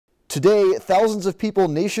Today, thousands of people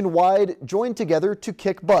nationwide joined together to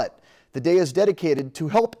kick butt. The day is dedicated to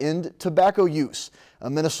help end tobacco use. A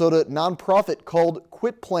Minnesota nonprofit called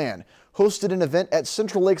QUITPLAN hosted an event at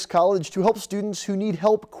Central Lakes College to help students who need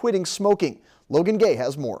help quitting smoking. Logan Gay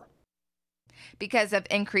has more. Because of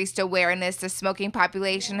increased awareness, the smoking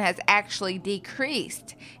population has actually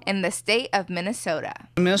decreased in the state of Minnesota.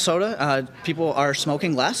 In Minnesota, people are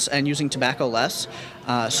smoking less and using tobacco less.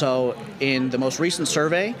 So in the most recent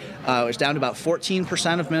survey, it's down to about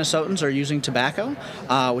 14% of Minnesotans are using tobacco,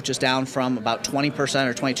 which is down from about 20%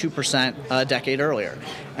 or 22% a decade earlier.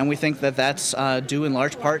 And we think that that's due in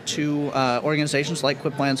large part to organizations like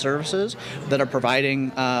QUITPLAN Services that are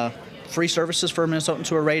providing free services for Minnesotans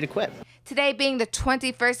who are ready to quit. Today being the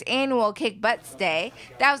 21st annual Kick Butts Day,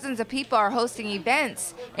 thousands of people are hosting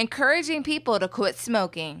events encouraging people to quit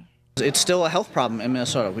smoking. It's still a health problem in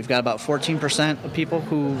Minnesota. We've got about 14% of people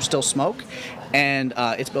who still smoke, and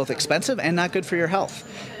it's both expensive and not good for your health.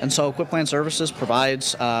 And so QUITPLAN Services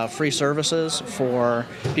provides free services for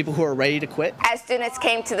people who are ready to quit. As students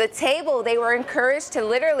came to the table, they were encouraged to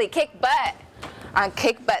literally kick butt on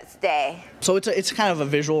Kick Butts Day. So it's kind of a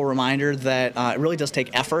visual reminder that it really does take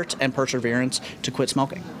effort and perseverance to quit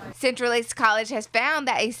smoking. Central Lakes College has found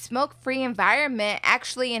that a smoke-free environment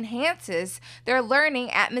actually enhances their learning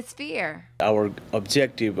atmosphere. Our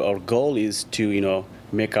objective, our goal is to,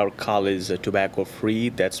 make our college tobacco-free.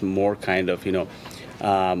 That's more kind of,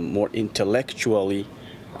 more intellectually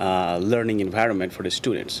learning environment for the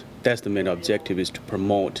students. That's the main objective, is to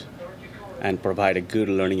promote and provide a good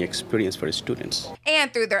learning experience for the students.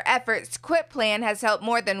 And through their efforts, QUITPLAN has helped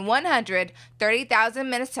more than 130,000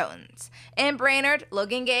 Minnesotans. In Brainerd,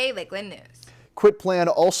 Logan Gay, Lakeland News. QUITPLAN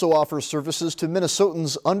also offers services to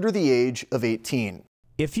Minnesotans under the age of 18.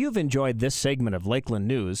 If you've enjoyed this segment of Lakeland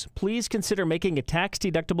News, please consider making a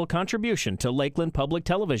tax-deductible contribution to Lakeland Public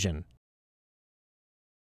Television.